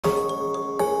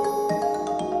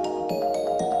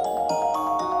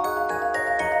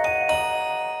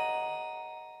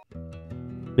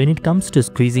When it comes to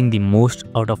squeezing the most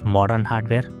out of modern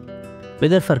hardware,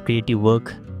 whether for creative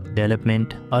work,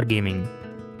 development, or gaming,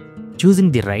 choosing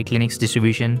the right Linux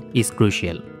distribution is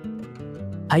crucial.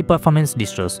 High-performance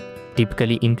distros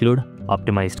typically include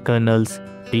optimized kernels,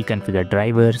 pre-configured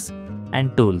drivers,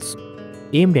 and tools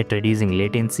aimed at reducing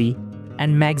latency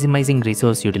and maximizing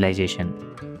resource utilization.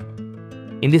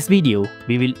 In this video,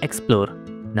 we will explore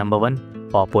number 1.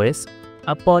 PopOS,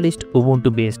 a polished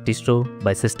Ubuntu-based distro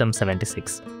by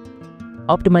System76,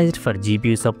 optimized for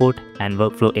GPU support and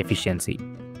workflow efficiency.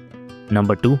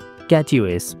 Number 2.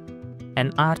 CachyOS,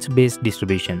 an Arch-based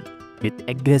distribution with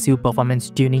aggressive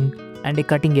performance tuning and a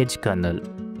cutting-edge kernel.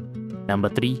 Number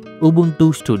 3.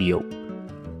 Ubuntu Studio,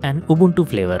 an Ubuntu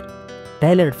flavor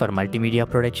tailored for multimedia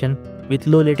production with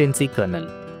low-latency kernel.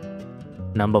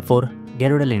 Number 4.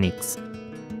 Garuda Linux,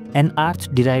 an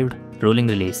Arch-derived rolling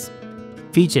release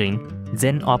featuring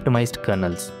Zen-optimized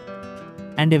kernels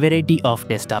and a variety of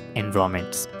desktop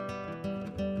environments.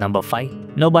 Number 5.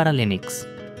 Nobara Linux,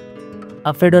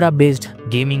 a Fedora-based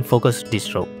gaming-focused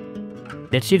distro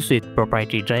that ships with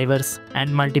proprietary drivers and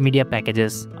multimedia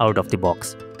packages out of the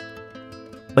box.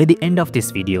 By the end of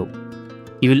this video,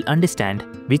 you will understand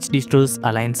which distros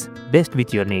aligns best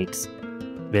with your needs,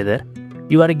 whether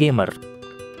you are a gamer,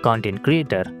 content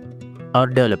creator, or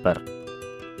developer,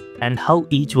 and how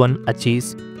each one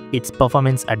achieves its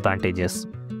performance advantages.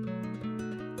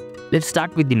 Let's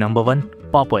start with the number 1,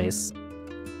 PopOS.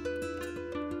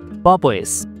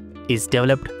 PopOS is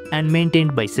developed and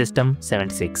maintained by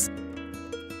System76,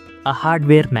 a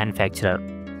hardware manufacturer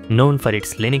known for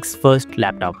its Linux-first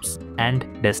laptops and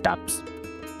desktops.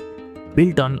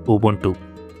 Built on Ubuntu,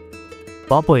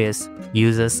 PopOS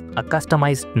uses a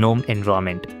customized GNOME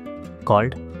environment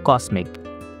called Cosmic,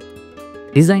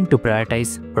 designed to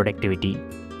prioritize productivity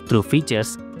through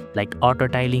features like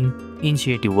auto-tiling,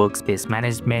 intuitive workspace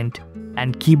management,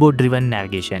 and keyboard-driven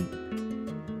navigation.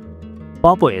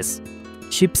 PopOS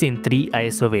ships in 3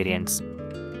 ISO variants,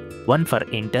 one for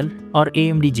Intel or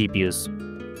AMD GPUs,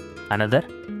 another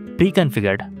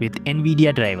pre-configured with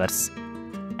NVIDIA drivers,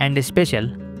 and a special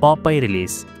PopEye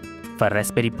release for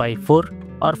Raspberry Pi 4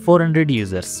 or 400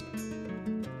 users,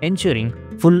 ensuring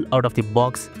full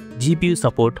out-of-the-box GPU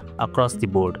support across the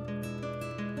board.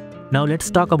 Now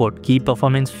let's talk about key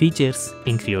performance features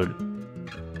include.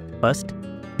 First,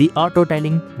 the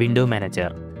auto-tiling window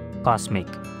manager, Cosmic,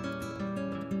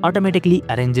 automatically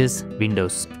arranges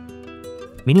windows,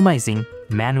 minimizing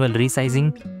manual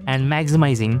resizing and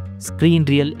maximizing screen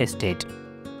real estate.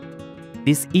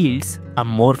 This yields a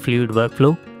more fluid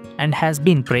workflow and has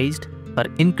been praised for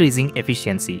increasing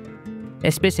efficiency,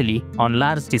 especially on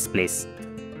large displays.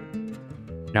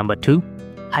 Number 2.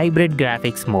 Hybrid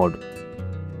graphics mode.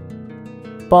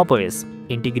 PopOS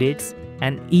integrates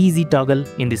an easy toggle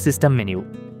in the system menu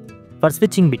for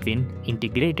switching between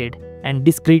integrated and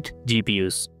discrete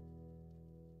GPUs.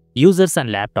 Users and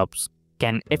laptops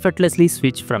can effortlessly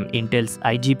switch from Intel's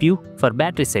iGPU for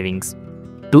battery savings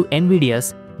to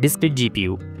NVIDIA's discrete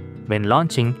GPU when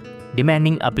launching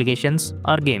demanding applications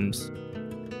or games.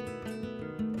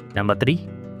 Number 3.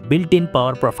 Built-in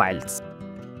power profiles.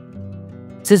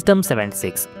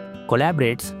 System76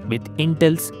 collaborates with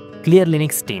Intel's Clear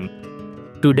Linux team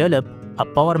to develop a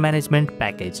power management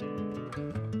package.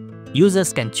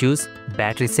 Users can choose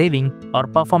battery saving or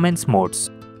performance modes,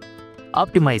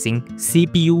 optimizing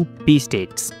CPU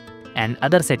p-states and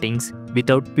other settings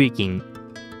without tweaking.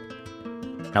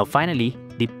 Now finally,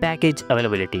 the package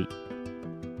availability.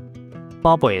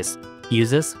 PopOS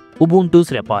uses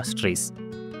Ubuntu's repositories,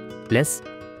 plus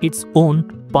its own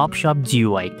PopShop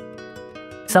GUI,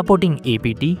 supporting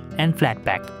APT and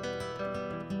Flatpak.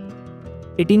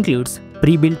 It includes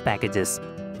pre-built packages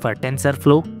for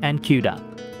TensorFlow and CUDA,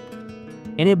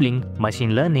 enabling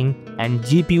machine learning and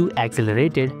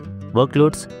GPU-accelerated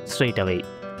workloads straight away.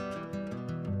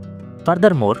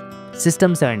 Furthermore,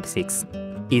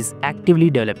 System76 is actively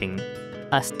developing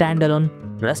a standalone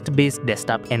Rust-based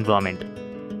desktop environment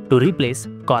to replace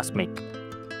Cosmic,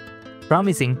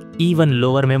 promising even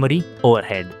lower memory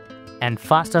overhead and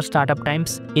faster startup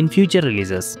times in future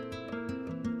releases.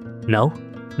 Now,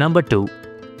 number 2,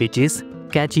 which is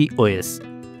CachyOS.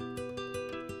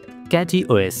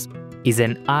 CachyOS is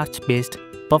an Arch-based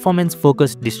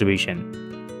performance-focused distribution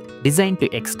designed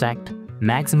to extract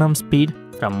maximum speed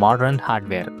from modern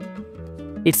hardware.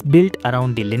 It's built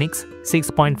around the Linux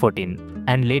 6.14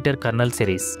 and later kernel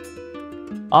series,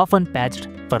 often patched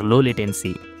for low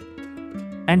latency,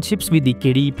 and ships with the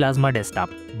KDE Plasma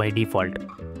desktop by default.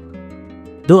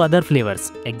 Though other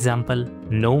flavors, example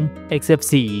GNOME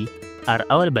XFCE, are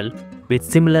available with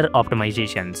similar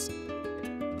optimizations.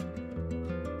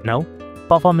 Now,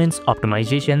 performance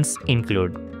optimizations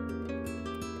include: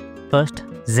 first,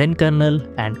 Zen kernel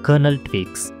and kernel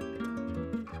tweaks.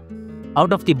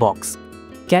 Out of the box,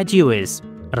 KajiOS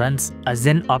runs a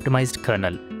Zen optimized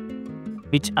kernel,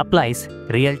 which applies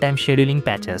real-time scheduling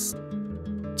patches,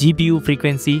 GPU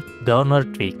frequency governor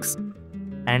tweaks,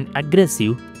 and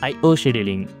aggressive I/O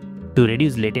scheduling to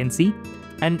reduce latency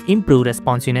and improve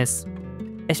responsiveness,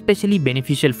 especially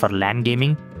beneficial for LAN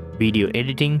gaming, video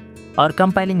editing, or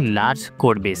compiling large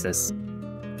code bases.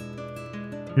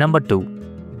 Number 2.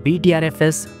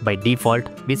 Btrfs by default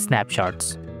with snapshots.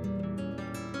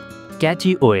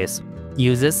 KachiOS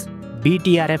uses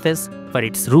Btrfs for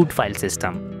its root file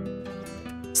system.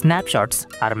 Snapshots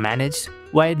are managed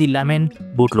via the Lamin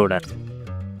bootloader,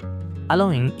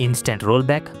 allowing instant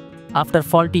rollback after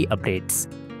faulty updates.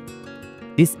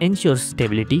 This ensures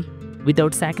stability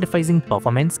without sacrificing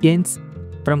performance gains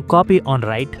from copy on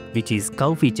write, which is cow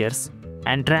features,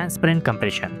 and transparent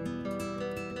compression.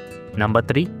 Number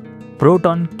 3.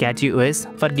 Proton-GE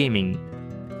for gaming.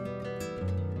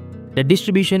 The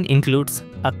distribution includes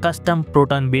a custom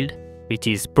Proton build, which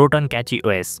is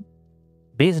Proton-GE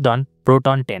based on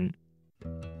Proton 10,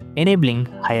 enabling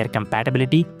higher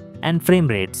compatibility and frame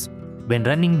rates when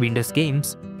running Windows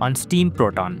games on Steam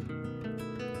Proton.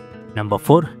 Number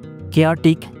 4.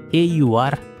 Chaotic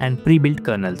AUR and pre-built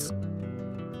kernels.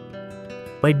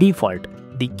 By default,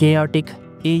 the chaotic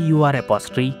AUR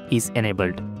repository is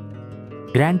enabled,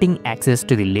 granting access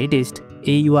to the latest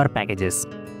AUR packages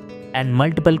and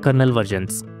multiple kernel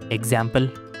versions, example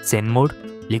Zen-mode,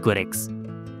 Liquorx.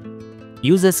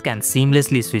 Users can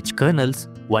seamlessly switch kernels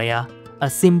via a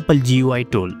simple GUI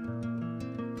tool,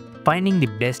 finding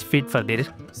the best fit for their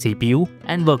CPU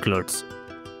and workloads.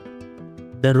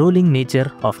 The rolling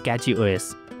nature of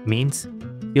KachiOS means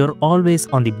you're always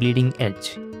on the bleeding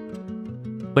edge,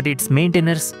 but its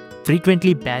maintainers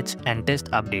frequently patch and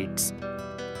test updates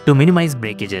to minimize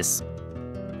breakages.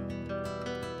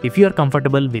 If you are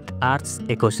comfortable with Arch's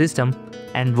ecosystem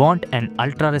and want an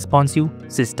ultra-responsive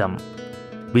system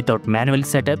without manual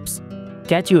setups,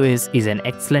 KachiOS is an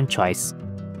excellent choice.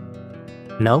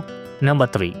 Now, number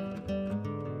 3.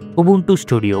 Ubuntu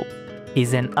Studio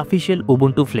is an official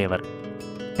Ubuntu flavor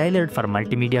tailored for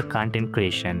multimedia content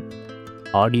creation,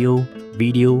 audio,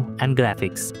 video, and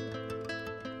graphics.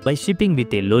 By shipping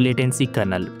with a low-latency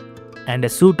kernel and a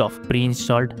suite of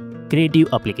pre-installed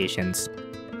creative applications.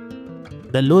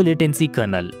 The low-latency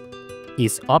kernel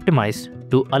is optimized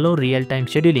to allow real-time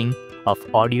scheduling of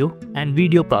audio and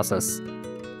video process,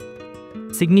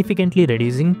 significantly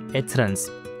reducing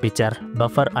H-runs, which are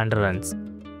buffer underruns,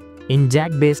 in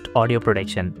jack-based audio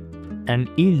production and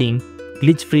yielding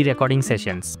glitch-free recording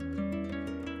sessions.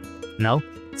 Now,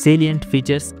 salient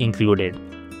features included.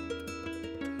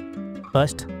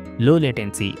 First,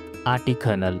 low-latency RT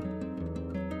kernel.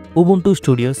 Ubuntu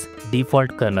Studio's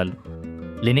default kernel,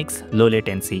 Linux low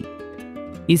latency,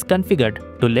 is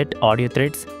configured to let audio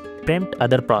threads preempt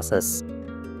other processes,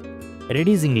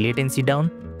 reducing latency down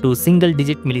to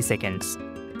single-digit milliseconds.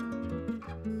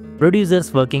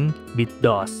 Producers working with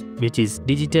DAWs, which is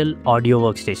digital audio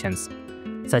workstations,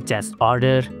 such as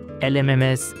Order,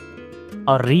 LMMS,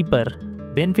 or Reaper,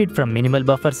 benefit from minimal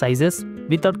buffer sizes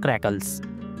without crackles.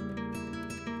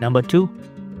 Number 2.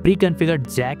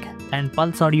 Pre-configured jack and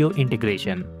pulse audio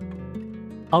integration.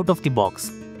 Out of the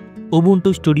box,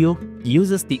 Ubuntu Studio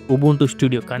uses the Ubuntu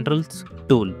Studio Controls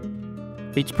tool,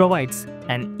 which provides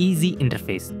an easy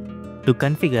interface to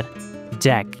configure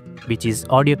jack, which is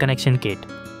audio connection kit,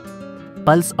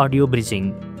 pulse audio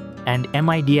bridging, and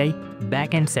MIDI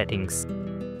backend settings.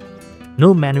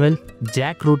 No manual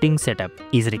jack routing setup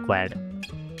is required,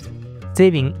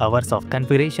 saving hours of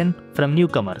configuration from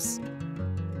newcomers.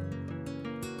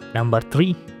 Number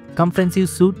 3. Comprehensive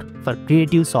suite for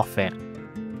creative software.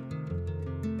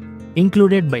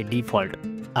 Included by default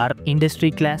are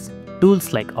industry-class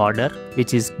tools like Order,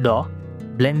 which is DAW,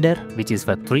 Blender, which is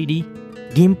for 3D,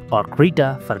 GIMP or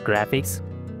Krita for graphics,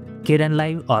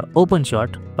 Kdenlive or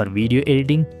OpenShot for video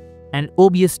editing, and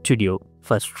OBS Studio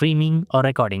for streaming or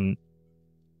recording.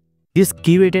 This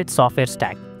curated software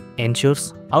stack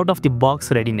ensures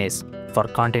out-of-the-box readiness for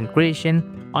content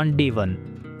creation on day one.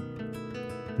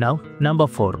 Now, number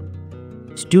 4.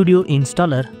 Studio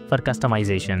Installer for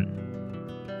customization.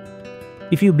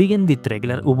 If you begin with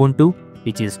regular Ubuntu,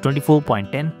 which is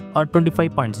 24.10 or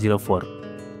 25.04,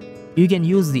 you can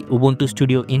use the Ubuntu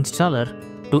Studio installer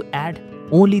to add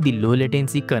only the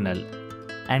low-latency kernel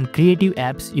and creative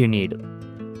apps you need,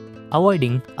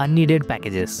 avoiding unneeded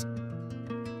packages.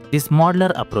 This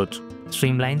modular approach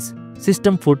streamlines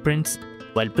system footprints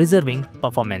while preserving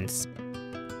performance.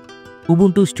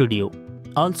 Ubuntu Studio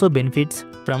also benefits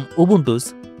from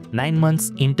Ubuntu's 9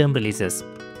 months interim releases.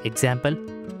 Example,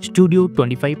 Studio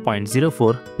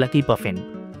 25.04 Lucky Puffin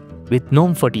with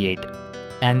GNOME 48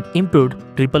 and improved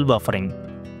triple buffering,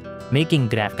 making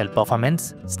graphical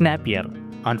performance snappier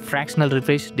on fractional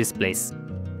refresh displays.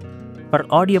 For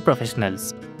audio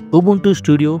professionals, Ubuntu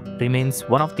Studio remains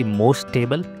one of the most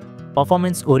stable,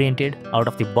 performance-oriented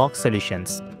out-of-the-box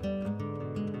solutions.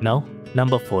 Now,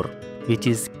 number 4, which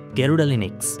is Geruda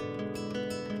Linux.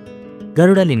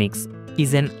 Garuda Linux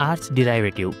is an Arch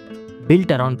derivative built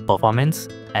around performance,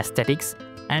 aesthetics,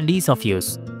 and ease of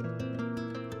use.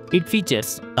 It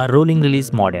features a rolling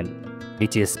release model,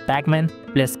 which is Pacman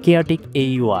plus chaotic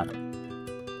AUR,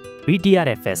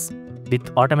 Btrfs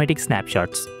with automatic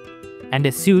snapshots, and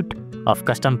a suite of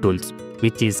custom tools,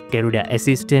 which is Garuda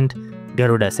Assistant,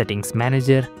 Garuda Settings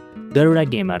Manager, Garuda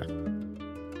Gamer.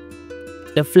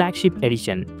 The flagship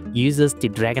edition uses the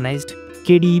Dragonized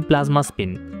KDE Plasma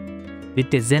Spin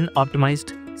with a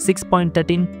Zen-optimized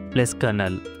 6.13 plus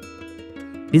kernel,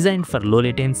 designed for low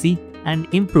latency and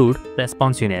improved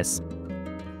responsiveness.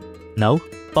 Now,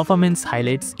 performance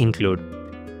highlights include: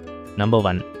 Number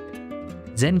 1.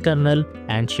 Zen kernel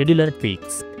and scheduler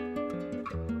tweaks.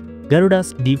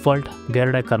 Garuda's default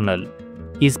Garuda kernel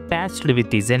is patched with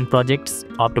the Zen project's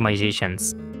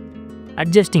optimizations,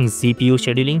 adjusting CPU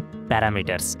scheduling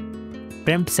parameters,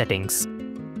 preempt settings,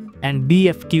 and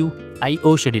BFQ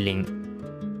I/O scheduling.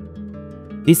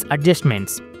 These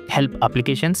adjustments help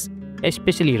applications,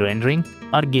 especially rendering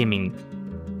or gaming,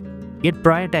 get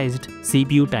prioritized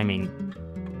CPU timing,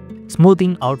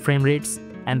 smoothing out frame rates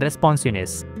and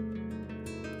responsiveness.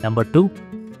 Number 2.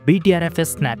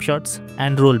 Btrfs snapshots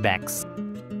and rollbacks.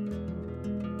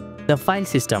 The file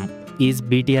system is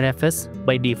Btrfs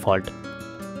by default,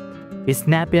 with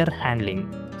snappier handling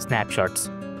snapshots.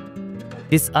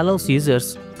 This allows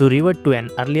users to revert to an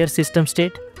earlier system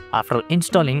state after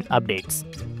installing updates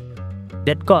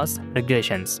that cause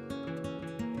regressions,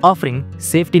 offering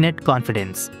safety net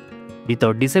confidence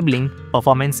without disabling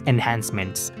performance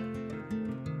enhancements.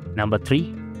 Number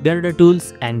 3. Garuda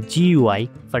tools and GUI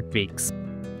for tweaks.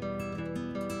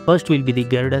 First will be the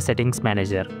Garuda Settings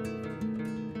Manager.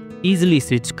 Easily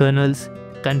switch kernels,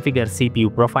 configure CPU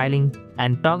profiling,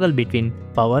 and toggle between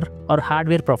power or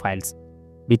hardware profiles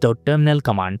without terminal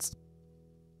commands.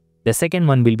 The second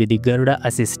one will be the Garuda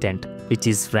Assistant, which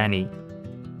is Rani,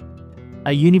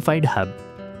 a unified hub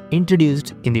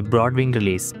introduced in the Broadwing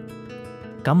release,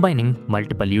 combining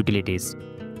multiple utilities,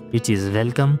 which is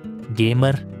Welcome,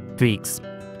 Gamer, Tweaks,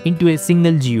 into a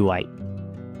single GUI.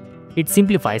 It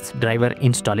simplifies driver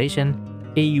installation,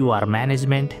 AUR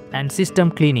management, and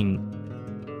system cleaning.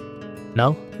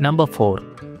 Now, number 4.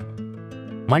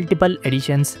 Multiple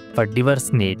editions for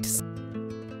diverse needs.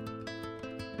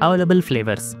 Available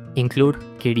flavors include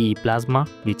KDE Plasma,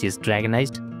 which is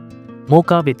Dragonized,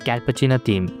 Mocha with Cappuccino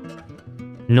theme,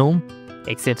 GNOME,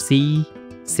 XFCE,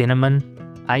 Cinnamon,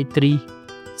 i3,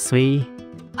 Sway,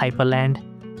 Hyperland,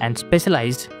 and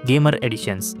specialized gamer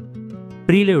editions,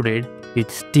 preloaded with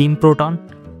Steam Proton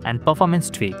and performance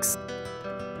tweaks.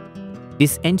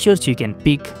 This ensures you can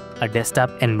pick a desktop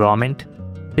environment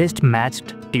best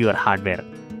matched to your hardware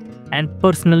and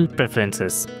personal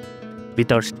preferences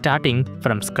without starting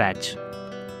from scratch.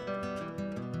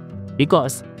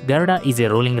 Because Garuda is a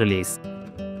rolling release,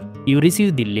 you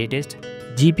receive the latest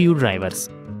GPU drivers,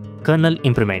 kernel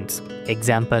improvements,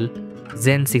 example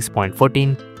Zen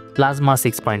 6.14, Plasma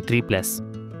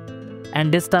 6.3+,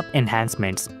 and desktop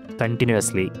enhancements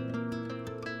continuously.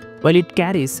 While it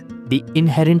carries the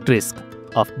inherent risk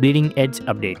of bleeding edge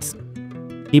updates,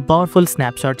 the powerful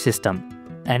snapshot system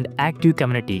and active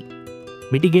community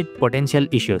mitigate potential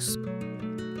issues,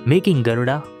 making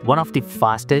Garuda one of the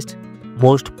fastest,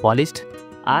 most polished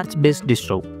Arch-based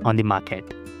distro on the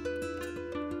market.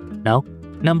 Now,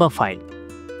 number 5.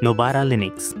 Nobara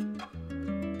Linux.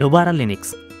 Nobara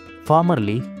Linux,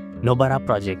 formerly Nobara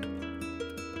project,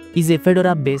 is a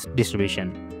Fedora-based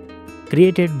distribution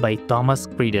created by Thomas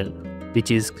Friedel,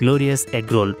 which is Glorious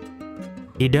Eggroll,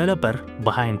 the developer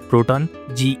behind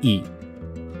Proton-GE.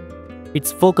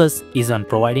 Its focus is on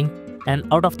providing an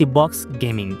out-of-the-box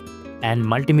gaming and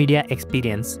multimedia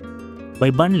experience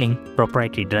by bundling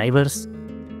proprietary drivers,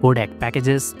 codec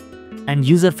packages, and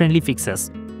user-friendly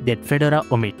fixes that Fedora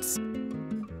omits.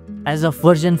 As of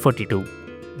version 42,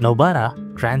 Nobara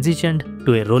transitioned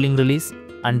to a rolling release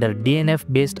under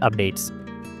DNF-based updates,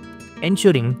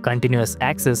 ensuring continuous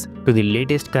access to the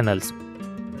latest kernels,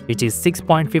 which is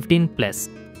 6.15 plus,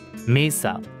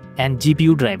 Mesa, and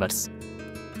GPU drivers.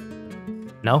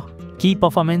 Now, key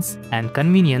performance and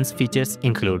convenience features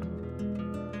include: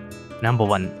 Number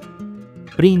 1.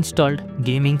 Pre-installed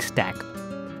gaming stack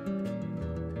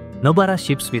Nobara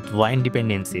ships with wine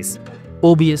dependencies,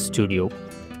 OBS Studio,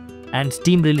 and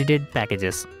Steam-related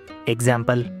packages.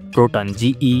 Example: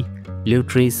 Proton-GE,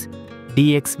 Lutris,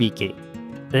 DXVK,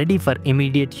 ready for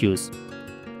immediate use.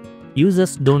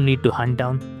 Users don't need to hunt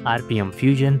down RPM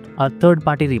Fusion or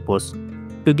third-party repos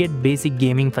to get basic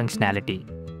gaming functionality.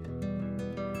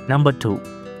 Number 2.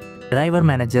 Driver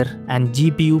Manager and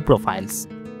GPU Profiles.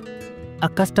 A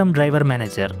custom driver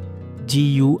manager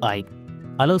 (GUI)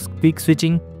 allows quick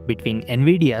switching between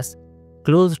NVIDIA's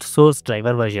closed-source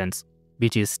driver versions,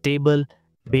 which is stable,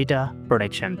 beta,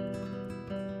 production,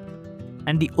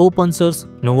 and the open-source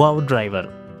Noara driver.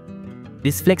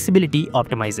 This flexibility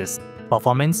optimizes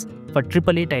performance for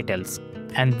AAA titles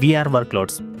and VR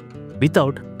workloads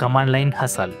without command-line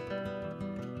hustle.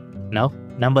 Now,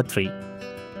 number 3.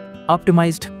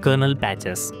 Optimized kernel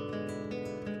patches.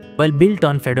 While built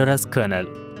on Fedora's kernel,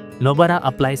 Nobara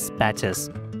applies patches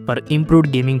for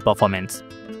improved gaming performance,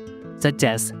 such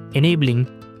as enabling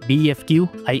BFQ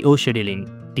I/O scheduling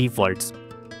defaults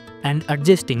and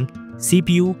adjusting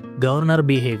CPU governor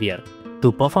behavior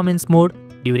to performance mode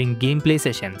during gameplay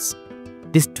sessions.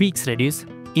 These tweaks reduce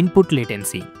input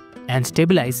latency and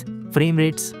stabilize frame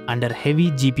rates under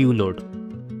heavy GPU load.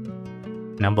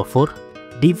 Number 4.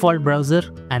 Default browser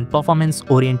and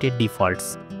performance-oriented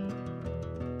defaults.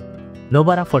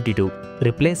 Nobara 42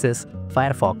 replaces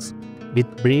Firefox with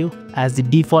Brave as the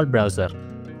default browser,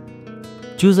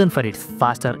 chosen for its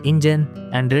faster engine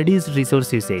and reduced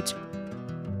resource usage,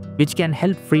 which can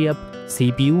help free up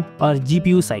CPU or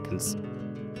GPU cycles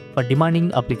for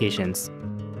demanding applications.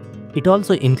 It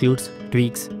also includes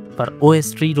tweaks for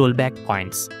OS tree rollback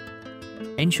points,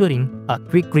 ensuring a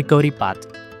quick recovery path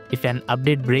if an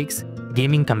update breaks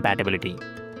gaming compatibility.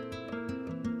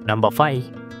 Number 5.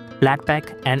 Flatpak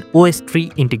and OS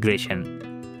tree integration.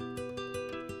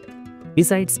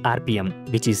 Besides RPM,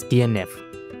 which is DNF,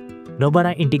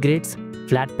 Nobara integrates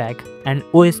Flatpak and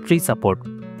OS tree support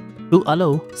to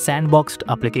allow sandboxed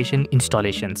application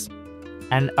installations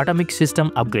and atomic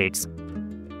system upgrades,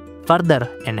 further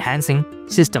enhancing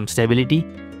system stability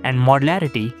and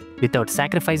modularity without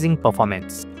sacrificing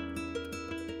performance.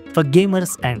 For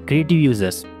gamers and creative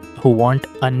users who want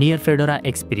a near Fedora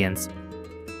experience,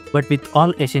 but with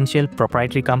all essential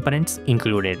proprietary components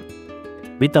included,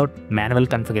 without manual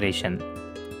configuration,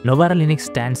 Noara Linux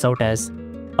stands out as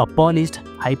a polished,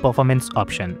 high-performance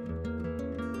option.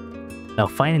 Now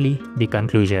finally, the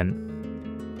conclusion.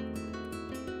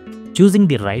 Choosing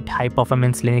the right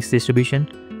high-performance Linux distribution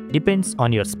depends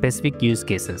on your specific use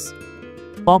cases.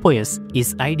 PopOS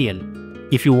is ideal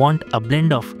if you want a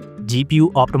blend of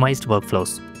GPU-optimized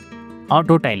workflows,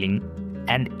 auto-tiling,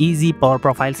 and easy power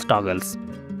profiles toggles,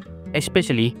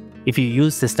 especially if you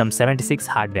use System76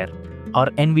 hardware or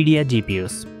NVIDIA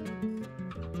GPUs.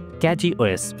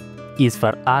 KajiOS is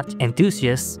for arch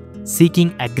enthusiasts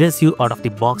seeking aggressive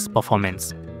out-of-the-box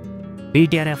performance,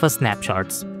 Btrfs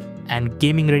snapshots, and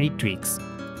gaming-ready tweaks.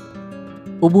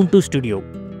 Ubuntu Studio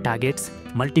targets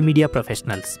multimedia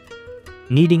professionals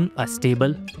needing a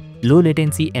stable,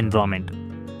 low-latency environment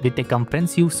with a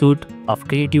comprehensive suite of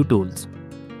creative tools.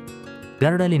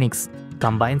 Garuda Linux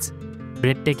combines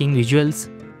breathtaking visuals,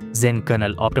 Zen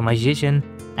kernel optimization,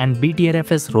 and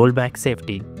Btrfs rollback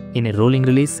safety in a rolling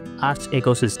release arch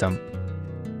ecosystem.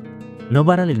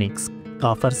 Nobara Linux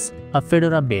offers a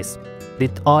Fedora base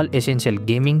with all essential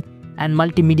gaming and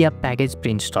multimedia packages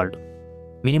pre-installed,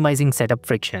 minimizing setup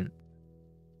friction.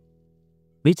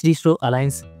 Which distro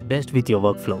aligns best with your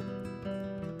workflow?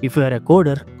 If you are a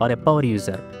coder or a power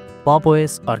user,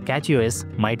 PopOS or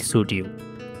CachyOS might suit you.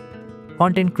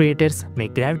 Content creators may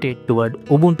gravitate toward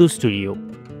Ubuntu Studio,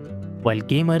 while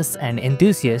gamers and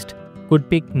enthusiasts could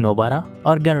pick Nobara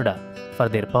or Garuda for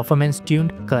their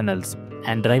performance-tuned kernels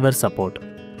and driver support.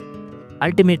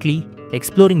 Ultimately,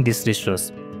 exploring these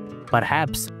distros,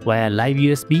 perhaps via live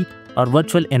USB or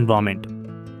virtual environment,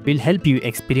 will help you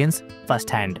experience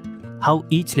firsthand how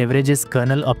each leverages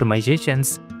kernel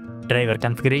optimizations, driver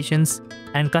configurations,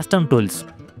 and custom tools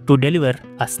to deliver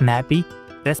a snappy,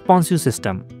 responsive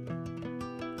system.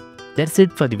 That's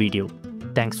it for the video.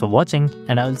 Thanks for watching,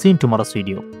 and I will see you in tomorrow's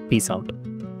video. Peace out.